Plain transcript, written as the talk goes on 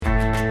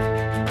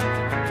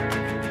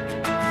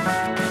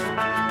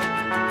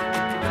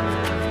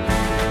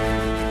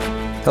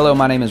Hello,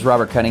 my name is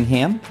Robert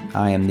Cunningham.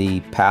 I am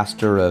the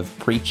pastor of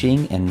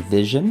preaching and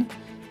vision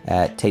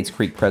at Tates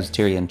Creek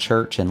Presbyterian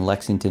Church in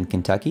Lexington,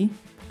 Kentucky.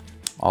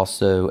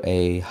 Also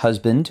a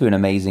husband to an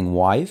amazing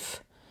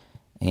wife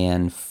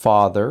and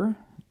father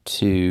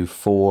to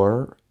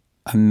 4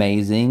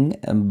 amazing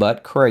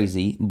but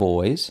crazy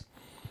boys.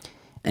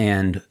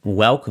 And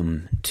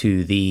welcome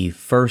to the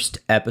first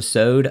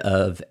episode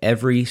of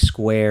Every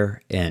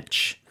Square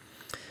Inch.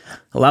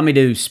 Allow me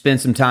to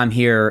spend some time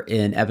here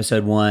in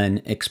episode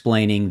 1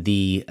 explaining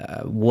the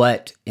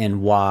what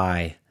and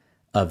why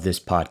of this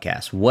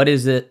podcast. What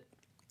is it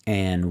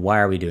and why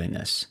are we doing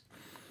this?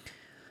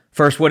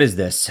 First, what is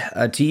this?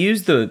 To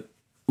use the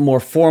more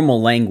formal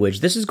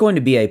language, this is going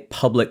to be a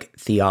public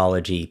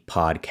theology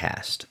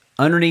podcast.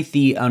 Underneath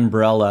the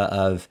umbrella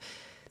of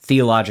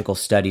theological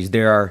studies,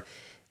 there are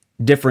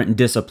different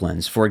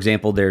disciplines. For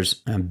example, there's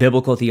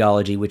biblical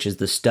theology, which is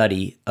the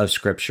study of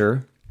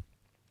Scripture.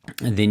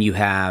 And then you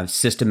have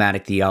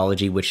systematic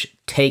theology, which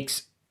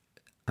takes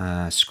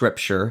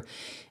Scripture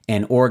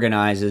and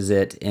organizes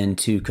it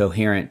into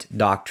coherent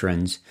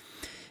doctrines.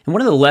 And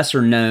one of the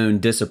lesser-known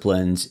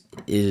disciplines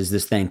is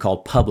this thing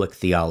called public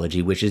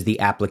theology, which is the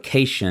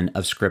application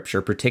of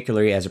Scripture,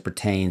 particularly as it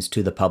pertains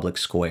to the public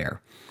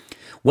square.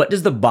 What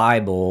does the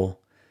Bible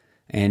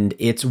and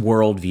its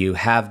worldview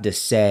have to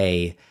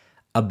say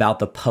about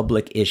the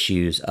public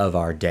issues of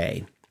our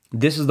day?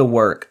 This is the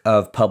work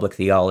of public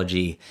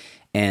theology,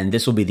 and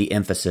this will be the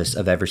emphasis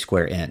of Every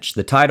Square Inch.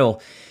 The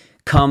title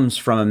comes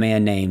from a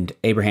man named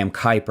Abraham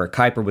Kuyper.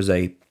 Kuyper was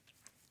a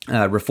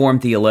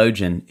Reformed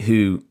theologian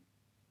who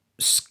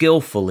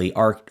skillfully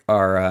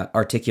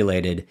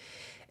articulated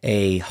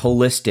a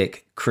holistic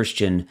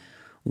Christian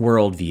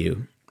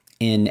worldview.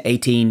 In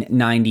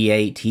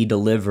 1898, he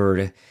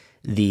delivered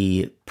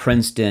the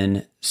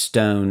Princeton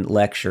Stone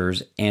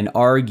Lectures and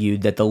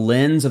argued that the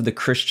lens of the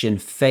Christian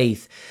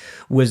faith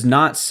was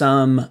not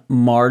some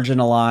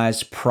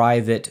marginalized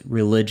private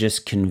religious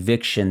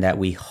conviction that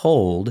we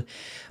hold,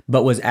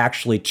 but was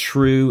actually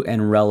true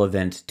and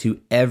relevant to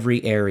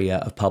every area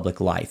of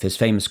public life. His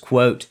famous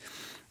quote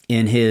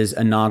in his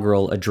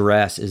inaugural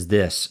address is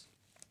this: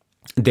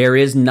 "There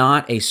is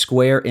not a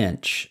square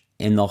inch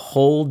in the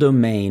whole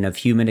domain of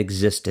human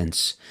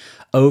existence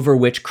over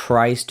which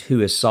Christ,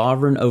 who is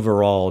sovereign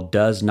over all,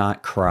 does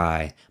not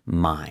cry,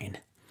 'Mine.'"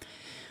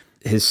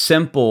 His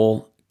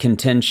simple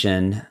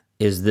contention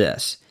is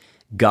this: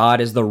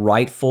 God is the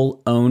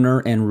rightful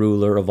owner and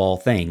ruler of all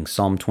things.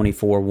 Psalm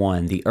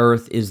 24:1. "The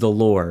earth is the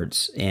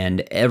Lord's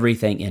and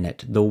everything in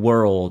it, the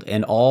world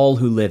and all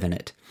who live in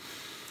it."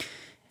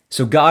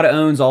 So God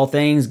owns all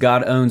things,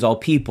 God owns all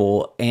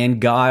people, and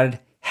God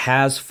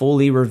has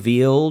fully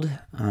revealed,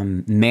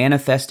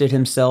 manifested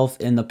himself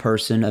in the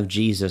person of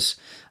Jesus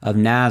of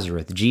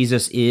Nazareth.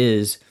 Jesus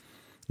is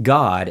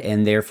God,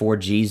 and therefore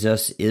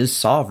Jesus is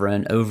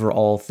sovereign over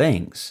all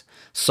things.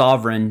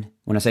 Sovereign,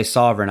 when I say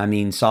sovereign, I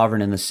mean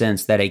sovereign in the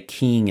sense that a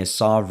king is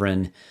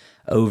sovereign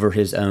over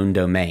his own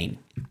domain.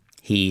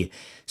 He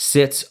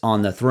sits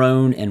on the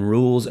throne and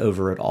rules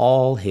over it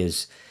all.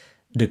 His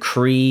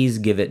decrees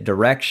give it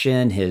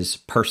direction. His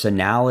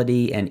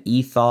personality and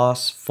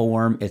ethos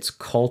form its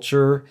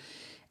culture.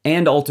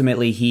 And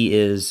ultimately, he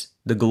is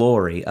the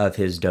glory of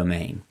his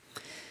domain.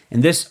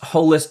 And this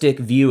holistic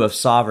view of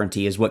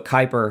sovereignty is what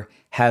Kuyper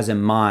has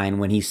in mind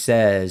when he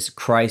says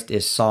Christ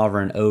is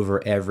sovereign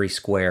over every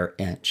square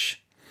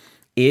inch.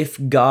 If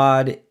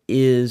God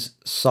is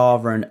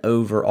sovereign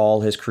over all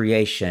his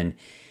creation,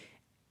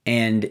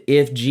 and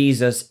if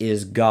Jesus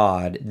is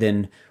God,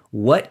 then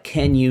what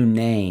can you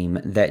name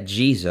that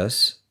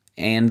Jesus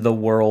and the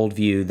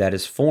worldview that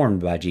is formed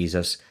by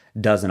Jesus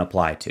doesn't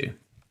apply to?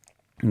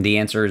 The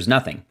answer is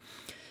nothing.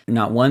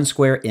 Not one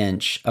square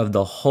inch of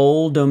the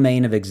whole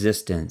domain of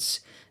existence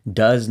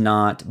does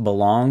not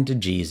belong to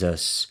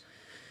Jesus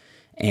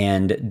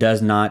and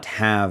does not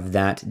have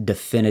that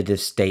definitive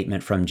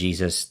statement from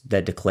Jesus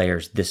that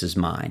declares, "This is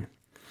mine."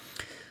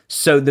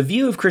 So the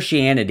view of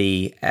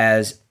Christianity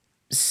as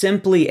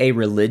simply a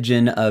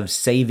religion of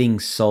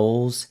saving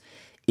souls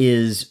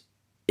is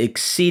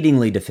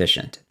exceedingly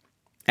deficient,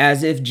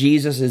 as if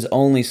Jesus is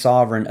only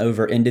sovereign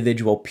over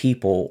individual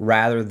people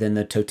rather than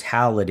the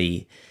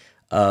totality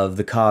of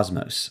the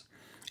cosmos,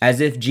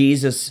 as if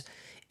Jesus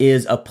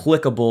is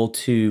applicable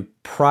to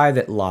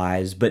private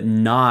lives but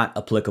not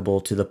applicable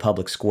to the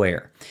public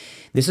square.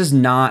 This is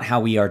not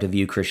how we are to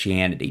view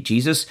Christianity.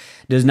 Jesus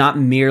does not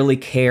merely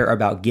care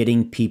about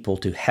getting people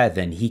to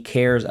heaven. He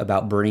cares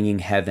about bringing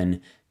heaven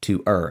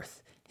to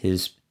earth.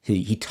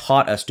 He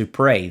taught us to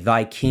pray,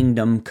 "Thy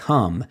kingdom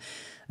come,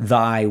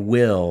 thy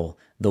will,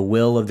 the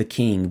will of the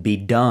King, be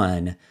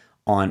done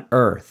on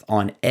earth,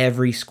 on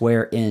every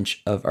square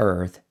inch of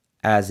earth,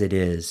 as it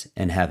is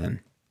in heaven."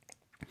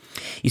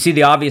 You see,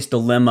 the obvious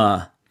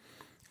dilemma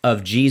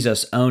of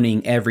Jesus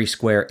owning every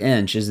square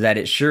inch is that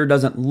it sure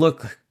doesn't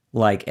look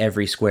like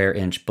every square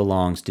inch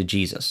belongs to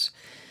Jesus.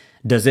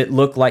 Does it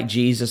look like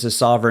Jesus is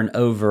sovereign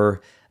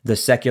over the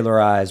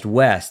secularized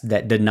West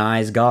that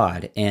denies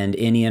God and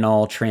any and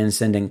all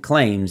transcendent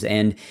claims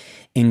and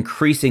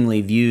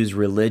increasingly views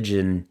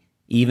religion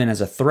even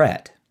as a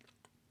threat?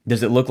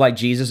 Does it look like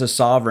Jesus is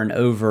sovereign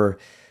over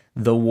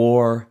the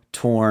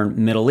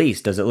war-torn Middle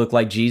East? Does it look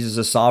like Jesus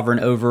is sovereign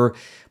over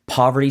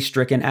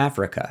poverty-stricken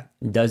Africa?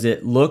 Does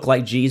it look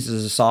like Jesus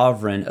is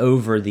sovereign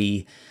over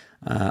the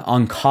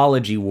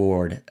oncology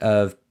ward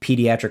of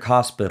pediatric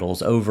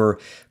hospitals, over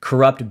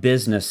corrupt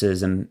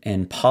businesses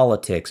and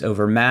politics,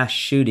 over mass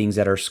shootings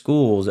at our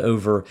schools,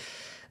 over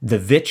the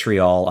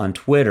vitriol on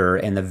Twitter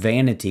and the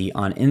vanity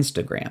on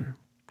Instagram?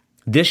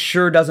 This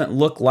sure doesn't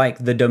look like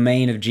the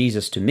domain of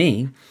Jesus to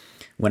me.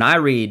 When I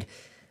read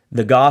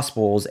the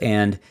Gospels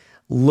and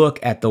look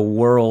at the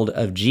world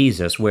of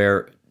Jesus,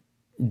 where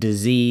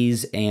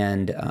disease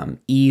and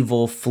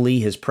evil flee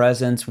his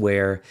presence,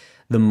 where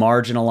the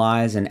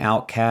marginalized and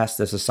outcasts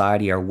of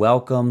society are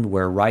welcomed,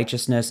 where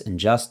righteousness and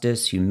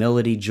justice,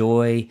 humility,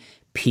 joy,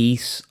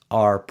 peace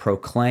are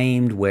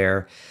proclaimed,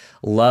 where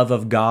love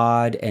of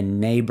God and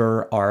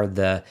neighbor are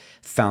the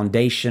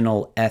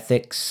foundational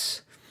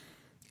ethics,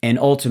 and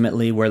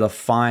ultimately where the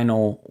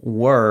final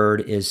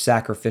word is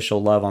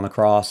sacrificial love on the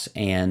cross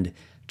and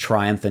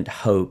triumphant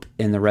hope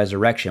in the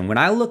resurrection. When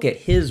I look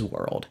at his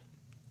world,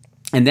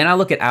 and then I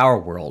look at our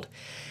world,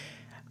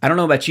 I don't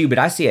know about you, but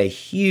I see a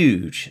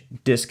huge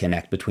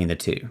disconnect between the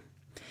two.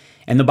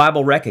 And the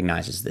Bible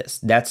recognizes this.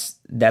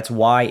 That's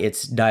why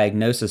its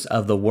diagnosis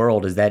of the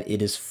world is that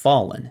it is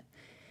fallen.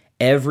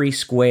 Every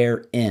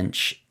square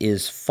inch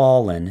is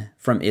fallen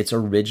from its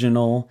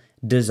original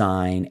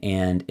design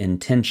and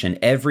intention.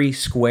 Every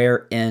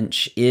square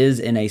inch is,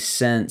 in a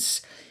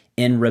sense,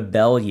 in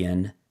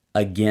rebellion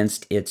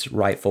against its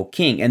rightful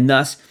king. And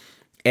thus,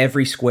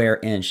 every square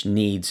inch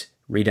needs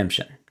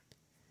redemption.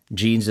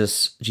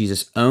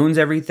 Jesus owns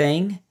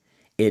everything.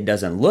 It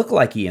doesn't look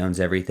like he owns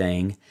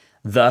everything.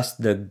 Thus,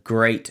 the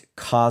great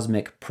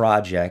cosmic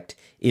project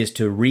is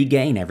to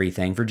regain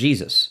everything for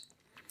Jesus.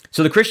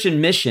 So the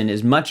Christian mission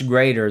is much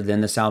greater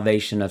than the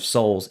salvation of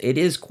souls. It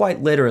is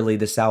quite literally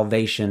the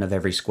salvation of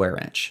every square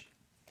inch.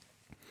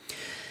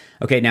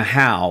 Okay, now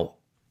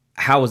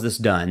how is this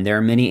done? There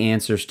are many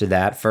answers to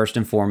that. First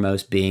and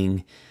foremost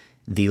being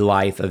the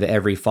life of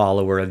every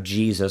follower of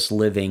Jesus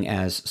living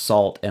as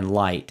salt and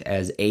light,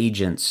 as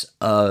agents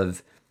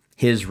of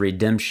his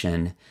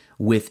redemption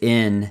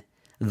within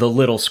the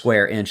little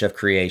square inch of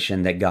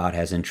creation that God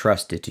has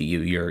entrusted to you,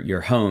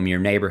 your home, your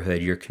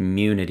neighborhood, your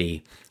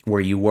community,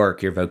 where you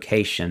work, your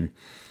vocation,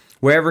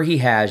 wherever he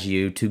has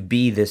you to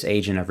be this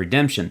agent of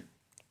redemption.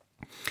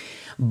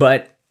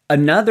 But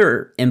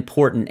another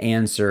important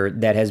answer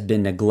that has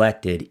been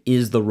neglected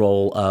is the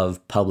role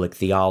of public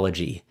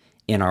theology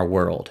in our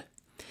world.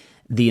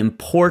 The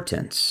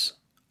importance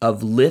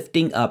of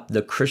lifting up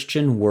the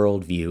Christian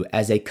worldview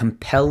as a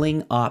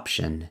compelling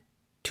option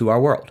to our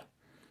world.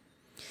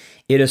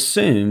 It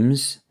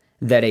assumes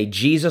that a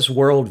Jesus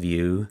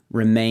worldview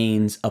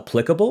remains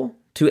applicable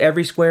to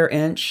every square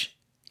inch,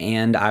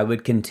 and I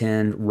would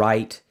contend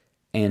right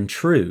and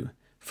true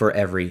for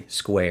every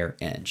square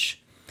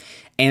inch.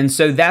 And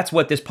so that's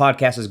what this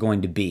podcast is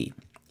going to be.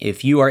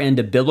 If you are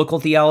into biblical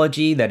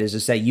theology, that is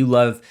to say you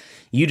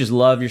just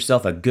love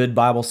yourself a good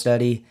Bible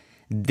study,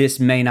 this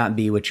may not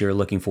be what you're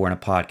looking for in a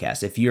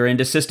podcast. If you're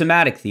into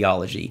systematic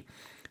theology,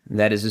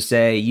 that is to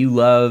say you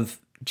love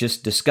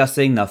just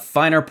discussing the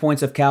finer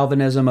points of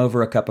Calvinism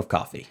over a cup of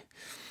coffee.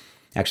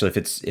 Actually,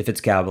 if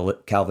it's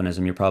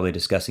Calvinism, you're probably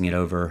discussing it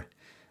over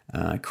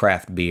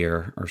craft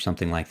beer or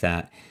something like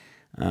that.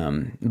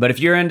 But if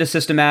you're into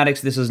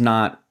systematics,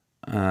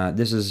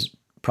 this is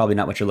probably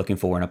not what you're looking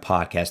for in a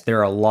podcast. There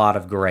are a lot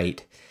of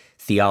great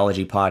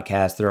theology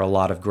podcasts. There are a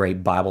lot of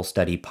great Bible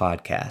study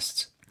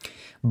podcasts.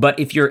 But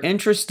if you're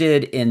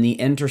interested in the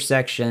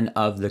intersection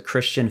of the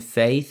Christian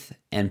faith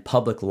and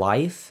public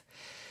life,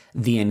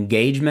 the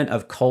engagement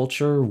of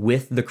culture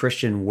with the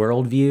Christian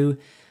worldview,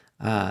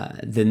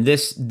 then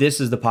this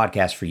is the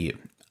podcast for you.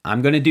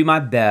 I'm going to do my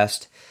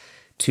best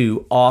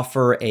to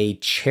offer a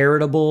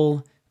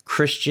charitable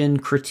Christian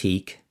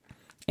critique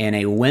and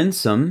a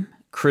winsome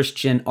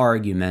Christian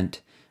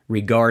argument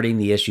regarding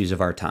the issues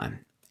of our time.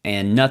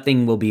 And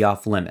nothing will be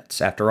off limits.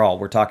 After all,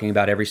 we're talking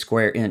about every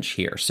square inch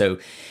here. So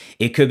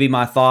it could be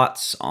my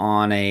thoughts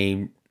on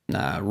a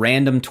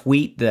random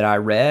tweet that I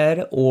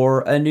read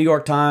or a New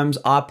York Times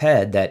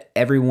op-ed that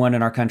everyone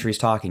in our country is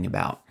talking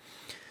about.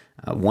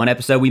 One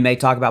episode we may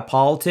talk about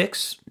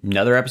politics.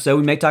 Another episode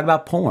we may talk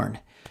about porn.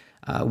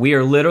 We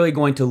are literally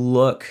going to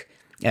look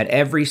at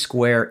every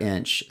square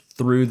inch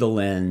through the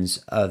lens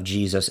of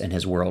Jesus and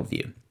his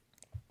worldview.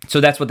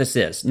 So that's what this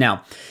is.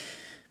 Now,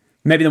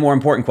 maybe the more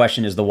important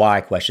question is the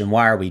why question.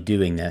 Why are we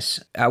doing this?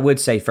 I would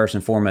say first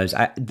and foremost,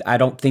 I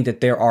don't think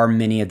that there are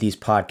many of these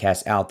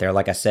podcasts out there.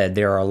 Like I said,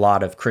 there are a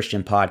lot of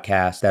Christian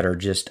podcasts that are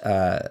just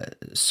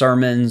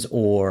sermons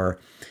or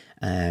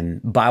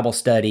Bible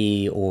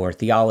study or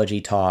theology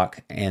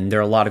talk, and there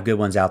are a lot of good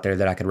ones out there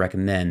that I could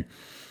recommend.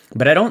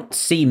 But I don't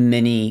see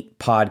many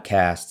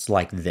podcasts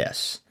like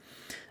this.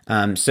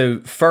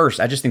 So first,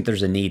 I just think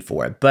there's a need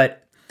for it. But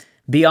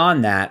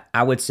beyond that,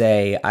 I would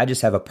say I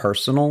just have a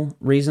personal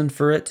reason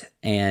for it,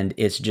 and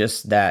it's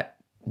just that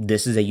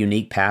this is a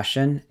unique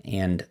passion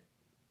and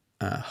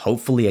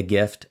hopefully a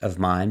gift of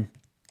mine.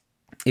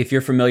 If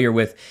you're familiar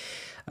with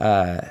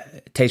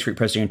Tates Creek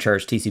Presbyterian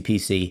Church,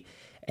 TCPC,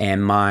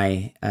 and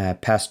my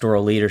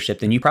pastoral leadership,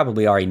 then you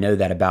probably already know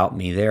that about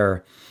me.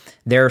 There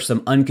are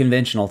some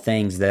unconventional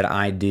things that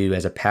I do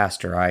as a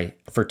pastor.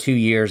 For 2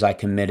 years, I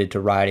committed to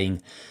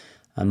writing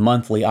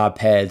monthly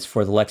op-eds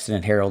for the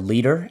Lexington Herald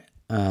Leader.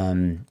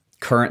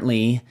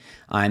 Currently,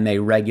 I'm a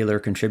regular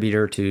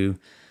contributor to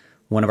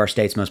one of our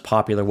state's most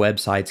popular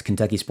websites,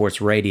 Kentucky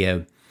Sports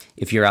Radio.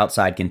 If you're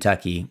outside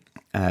Kentucky,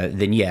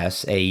 then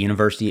yes, a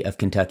University of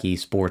Kentucky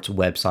sports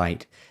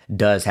website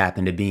does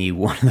happen to be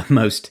one of the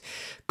most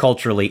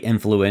culturally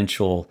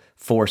influential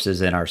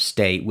forces in our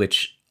state,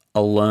 which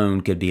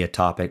alone could be a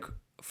topic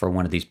for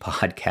one of these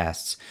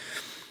podcasts.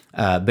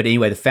 But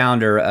anyway, the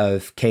founder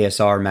of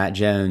KSR, Matt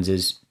Jones,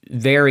 is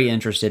very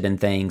interested in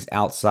things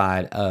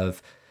outside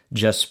of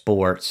just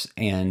sports,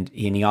 and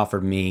he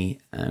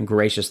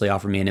graciously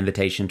offered me an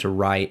invitation to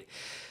write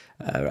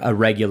a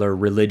regular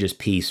religious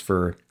piece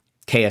for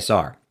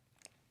KSR.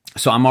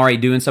 So I'm already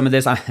doing some of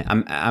this.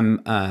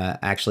 I'm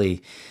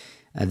actually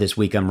this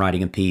week I'm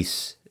writing a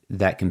piece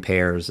that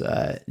compares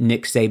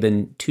Nick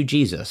Saban to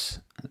Jesus.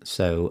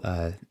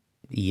 So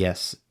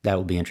yes, that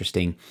will be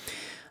interesting.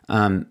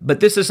 But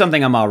this is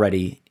something I'm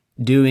already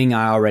doing.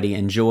 I already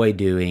enjoy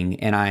doing,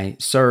 and I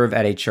serve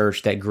at a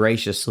church that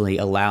graciously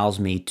allows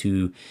me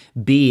to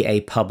be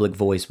a public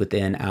voice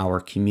within our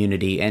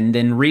community. And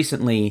then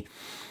recently,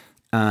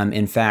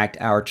 in fact,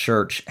 our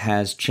church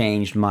has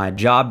changed my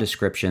job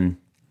description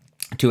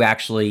to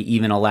actually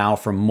even allow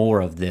for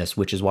more of this,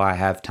 which is why I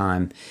have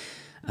time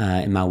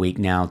in my week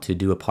now to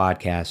do a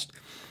podcast.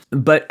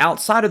 But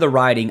outside of the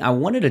writing, I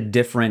wanted a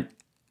different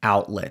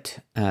outlet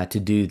to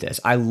do this.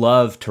 I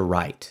love to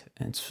write.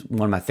 It's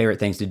one of my favorite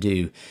things to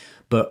do.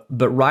 But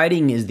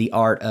writing is the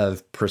art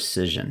of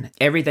precision.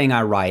 Everything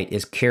I write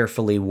is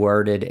carefully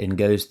worded and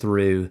goes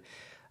through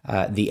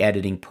the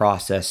editing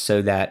process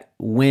so that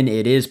when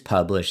it is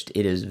published,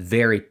 it is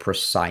very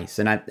precise.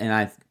 And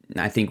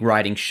I think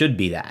writing should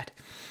be that.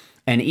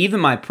 And even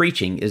my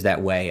preaching is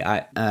that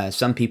way.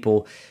 Some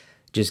people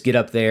just get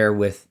up there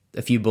with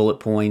a few bullet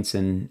points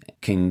and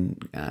can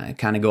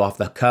kind of go off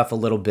the cuff a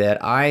little bit.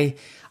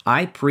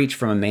 I preach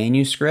from a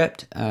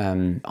manuscript,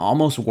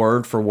 almost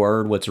word for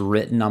word. What's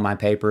written on my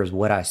paper is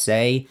what I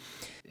say.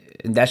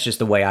 That's just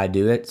the way I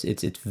do it.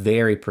 It's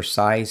very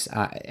precise.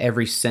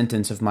 Every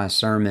sentence of my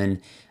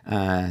sermon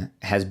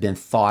has been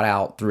thought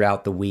out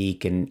throughout the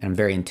week, and I'm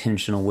very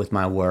intentional with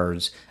my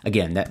words.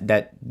 Again,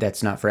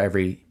 that's not for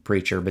every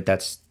preacher, but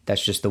that's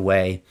just the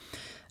way.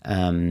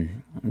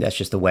 That's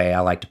just the way I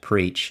like to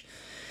preach.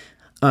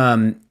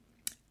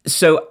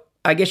 So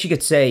I guess you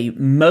could say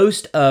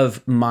most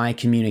of my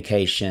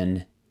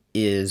communication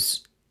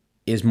is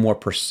more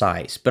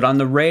precise. But on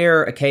the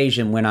rare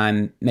occasion when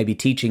I'm maybe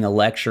teaching a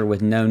lecture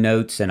with no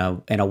notes and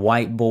a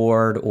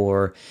whiteboard,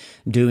 or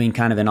doing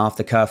kind of an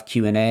off-the-cuff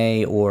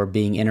Q&A, or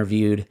being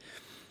interviewed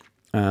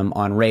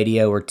on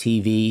radio or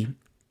TV,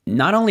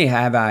 not only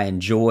have I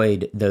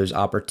enjoyed those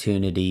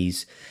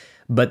opportunities,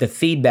 but the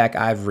feedback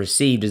I've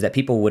received is that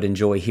people would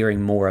enjoy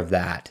hearing more of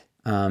that.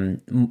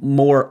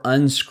 More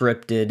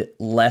unscripted,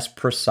 less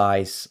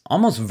precise,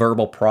 almost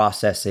verbal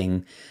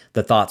processing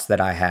the thoughts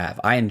that I have.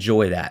 I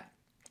enjoy that.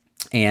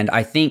 And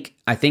I think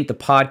the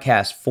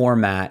podcast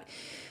format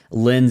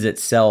lends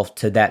itself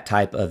to that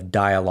type of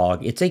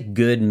dialogue. It's a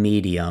good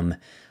medium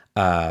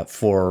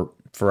for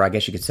I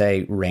guess you could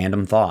say,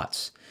 random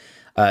thoughts.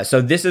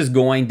 So this is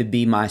going to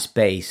be my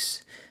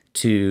space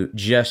to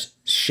just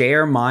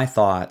share my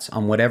thoughts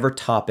on whatever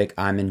topic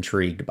I'm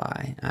intrigued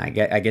by. I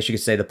guess you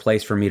could say the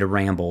place for me to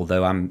ramble,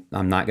 though I'm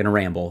not going to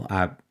ramble.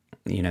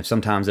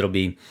 Sometimes it'll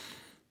be,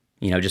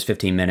 just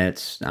 15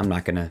 minutes.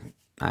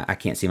 I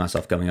can't see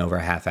myself going over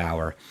a half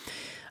hour.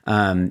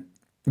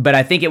 But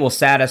I think it will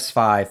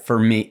satisfy for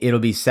me.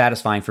 It'll be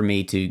satisfying for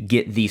me to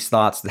get these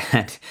thoughts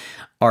that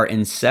are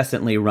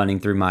incessantly running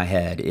through my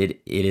head.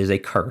 It is a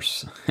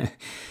curse.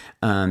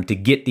 To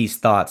get these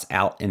thoughts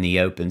out in the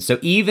open. So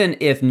even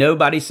if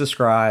nobody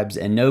subscribes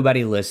and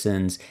nobody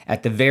listens,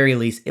 at the very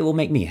least, it will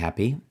make me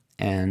happy,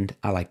 and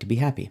I like to be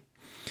happy.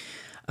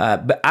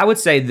 But I would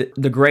say that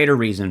the greater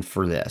reason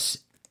for this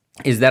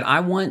is that I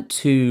want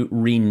to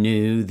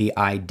renew the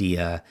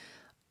idea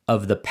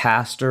of the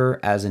pastor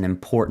as an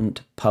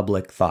important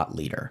public thought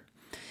leader.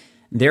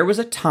 There was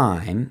a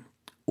time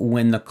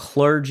when the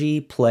clergy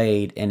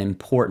played an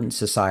important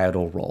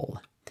societal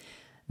role.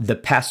 The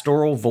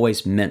pastoral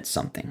voice meant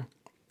something.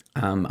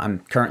 I'm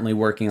currently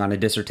working on a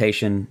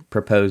dissertation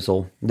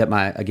proposal that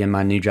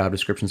my new job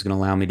description is going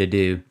to allow me to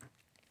do.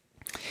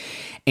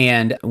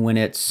 And when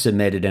it's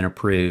submitted and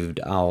approved,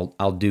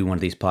 I'll do one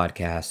of these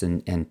podcasts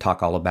and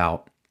talk all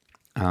about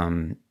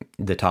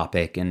the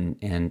topic,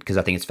 and because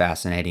I think it's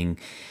fascinating.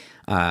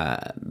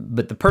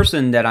 But the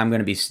person that I'm going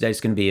to be studying,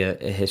 it's going to be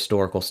a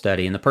historical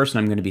study, and the person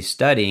I'm going to be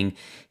studying,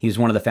 he was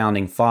one of the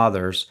founding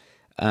fathers.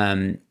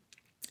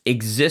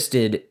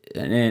 Existed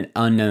an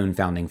unknown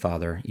founding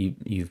father.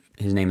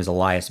 His name is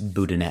Elias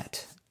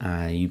Boudinette.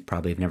 You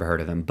probably have never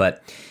heard of him,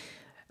 but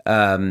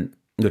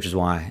which is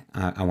why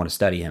I want to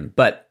study him.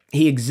 But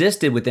he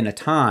existed within a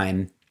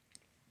time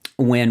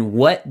when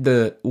what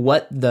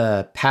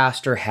the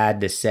pastor had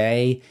to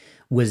say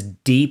was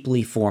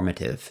deeply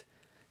formative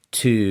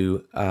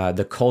to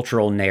the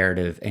cultural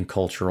narrative and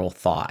cultural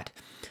thought.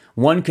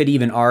 One could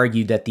even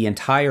argue that the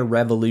entire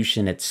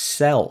revolution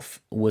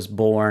itself was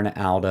born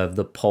out of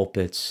the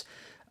pulpits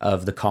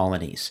of the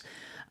colonies.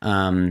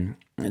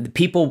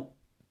 People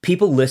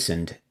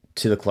listened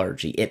to the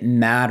clergy. It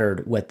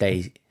mattered what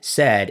they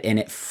said, and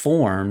it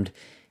formed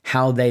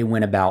how they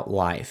went about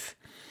life.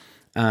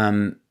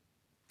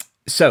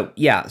 So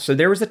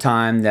there was a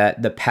time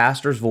that the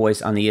pastor's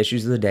voice on the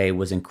issues of the day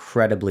was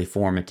incredibly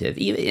formative.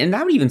 And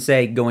I would even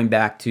say, going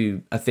back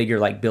to a figure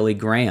like Billy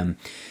Graham,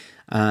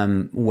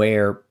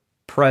 where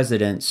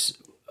presidents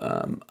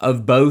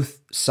of both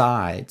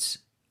sides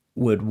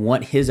would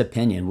want his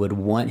opinion, would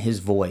want his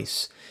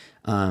voice,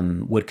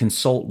 would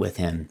consult with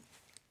him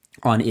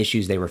on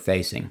issues they were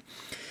facing.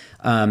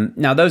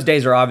 Now, those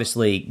days are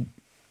obviously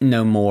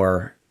no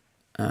more.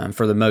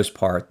 For the most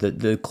part,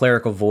 the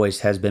clerical voice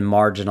has been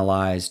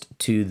marginalized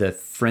to the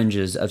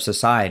fringes of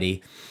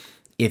society,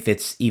 if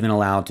it's even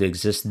allowed to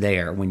exist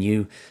there. When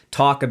you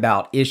talk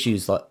about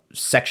issues like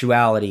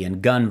sexuality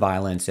and gun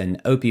violence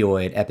and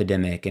opioid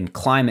epidemic and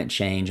climate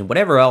change and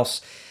whatever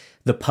else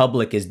the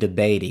public is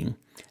debating,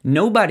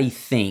 nobody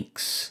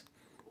thinks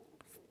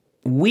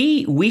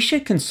we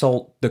should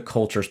consult the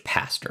culture's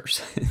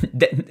pastors.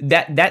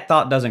 that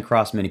thought doesn't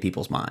cross many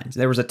people's minds.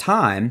 There was a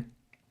time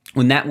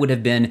when that would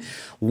have been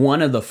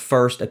one of the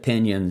first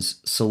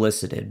opinions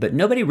solicited, but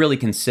nobody really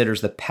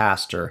considers the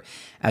pastor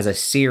as a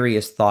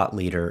serious thought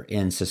leader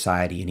in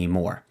society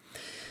anymore.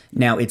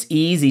 Now, it's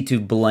easy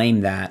to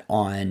blame that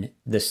on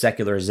the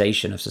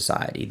secularization of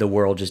society. The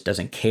world just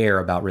doesn't care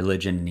about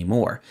religion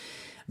anymore.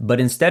 But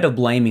instead of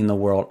blaming the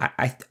world,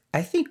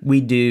 I think we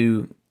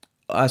do,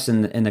 us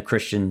in the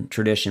Christian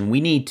tradition,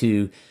 we need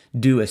to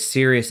do a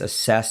serious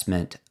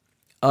assessment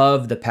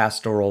of the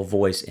pastoral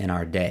voice in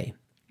our day.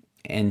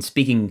 And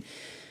speaking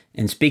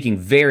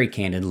very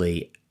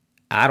candidly,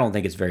 I don't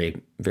think it's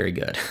very, very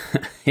good.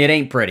 It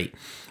ain't pretty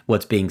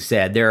what's being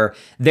said. There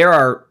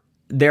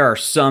are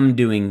some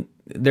doing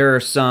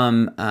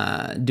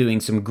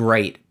some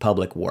great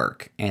public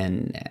work,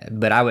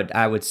 but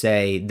I would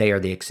say they are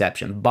the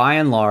exception. By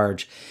and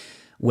large,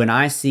 when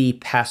I see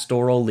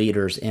pastoral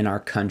leaders in our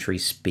country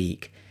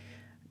speak,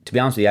 to be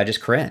honest with you, I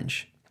just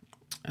cringe.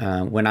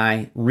 When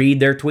I read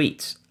their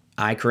tweets,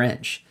 I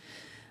cringe.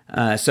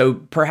 So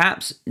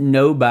perhaps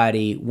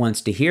nobody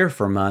wants to hear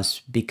from us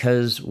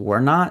because we're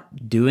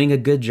not doing a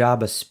good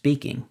job of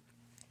speaking.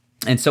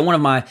 And so one of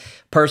my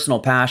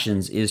personal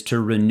passions is to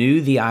renew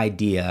the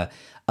idea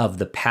of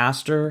the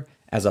pastor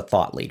as a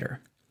thought leader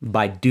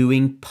by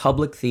doing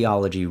public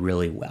theology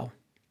really well.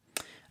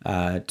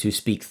 To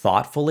speak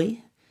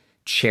thoughtfully,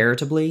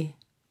 charitably,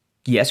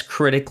 yes,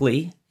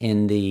 critically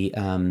in the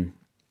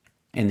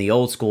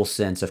old school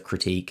sense of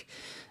critique,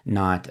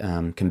 not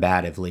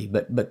combatively,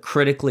 but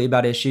critically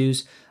about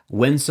issues,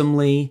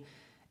 winsomely,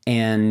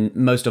 and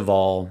most of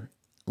all,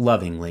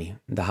 lovingly.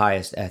 The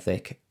highest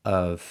ethic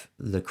of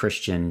the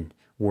Christian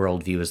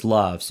worldview is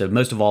love, so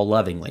most of all,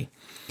 lovingly.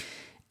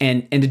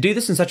 And to do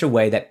this in such a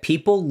way that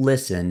people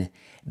listen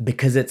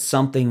because it's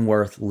something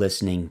worth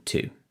listening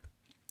to.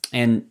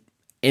 And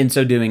in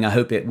so doing, I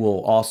hope it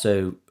will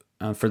also,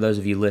 for those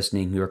of you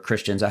listening who are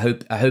Christians, I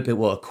hope it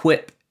will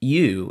equip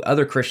you,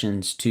 other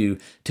Christians, to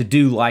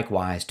do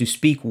likewise, to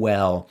speak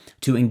well,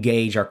 to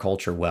engage our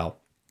culture well.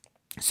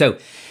 So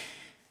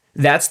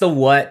that's the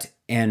what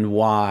and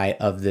why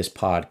of this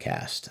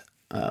podcast.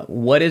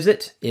 What is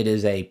it? It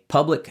is a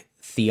public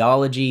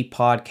theology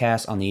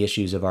podcast on the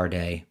issues of our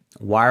day.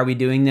 Why are we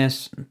doing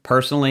this?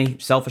 Personally,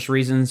 selfish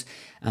reasons.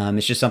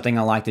 It's just something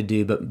I like to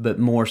do, but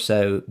more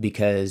so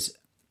because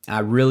I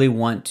really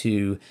want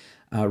to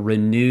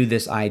renew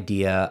this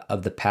idea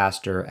of the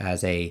pastor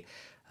as a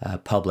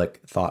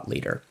public thought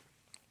leader.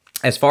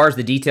 As far as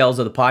the details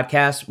of the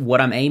podcast, what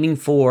I'm aiming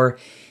for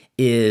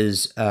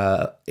is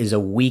a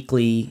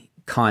weekly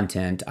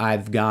content.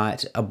 I've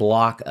got a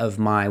block of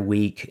my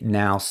week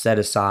now set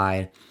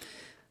aside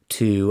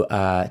to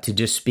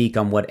just speak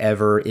on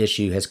whatever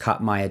issue has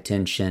caught my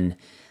attention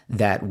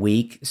that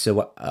week.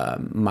 So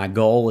my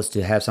goal is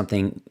to have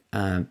something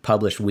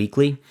published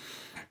weekly.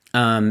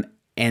 And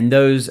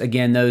those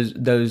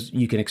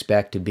you can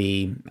expect to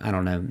be,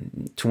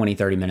 20,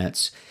 30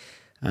 minutes.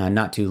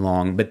 Not too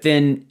long. But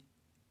then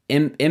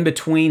in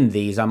between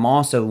these, I'm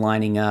also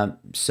lining up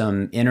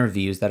some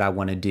interviews that I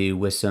want to do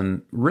with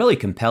some really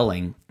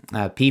compelling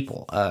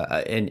people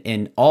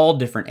in all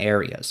different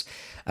areas.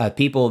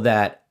 People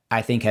that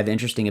I think have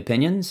interesting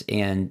opinions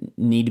and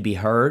need to be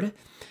heard.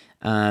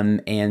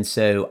 And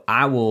so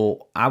I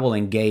will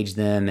engage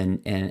them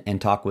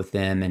and talk with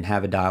them and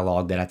have a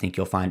dialogue that I think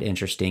you'll find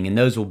interesting. And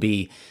those will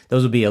be a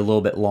little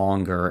bit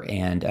longer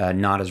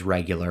and not as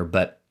regular,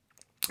 but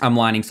I'm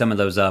lining some of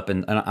those up,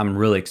 and I'm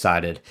really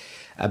excited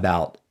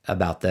about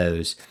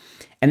those.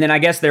 And then I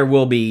guess there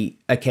will be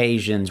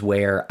occasions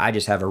where I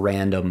just have a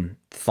random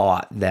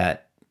thought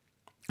that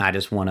I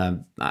just want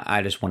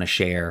to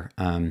share,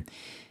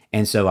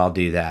 and so I'll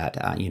do that.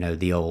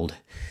 The old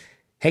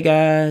Hey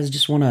guys,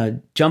 just want to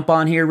jump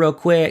on here real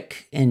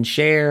quick and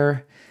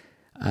share.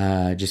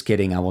 Just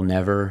kidding. I will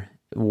never.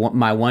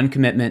 My one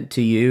commitment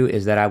to you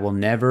is that I will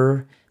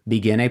never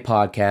begin a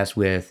podcast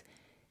with,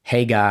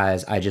 "Hey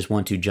guys, I just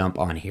want to jump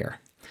on here."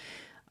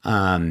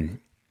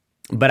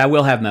 But I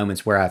will have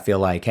moments where I feel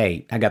like,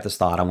 "Hey, I got this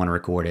thought. I want to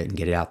record it and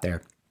get it out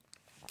there."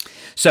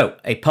 So,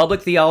 a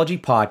public theology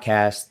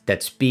podcast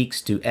that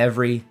speaks to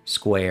every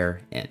square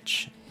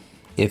inch.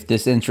 If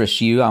this interests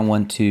you, I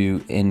want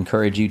to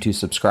encourage you to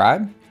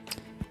subscribe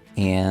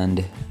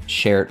and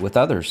share it with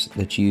others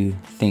that you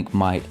think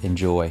might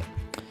enjoy.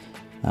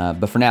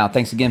 But for now,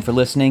 thanks again for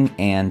listening,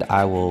 and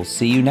I will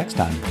see you next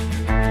time.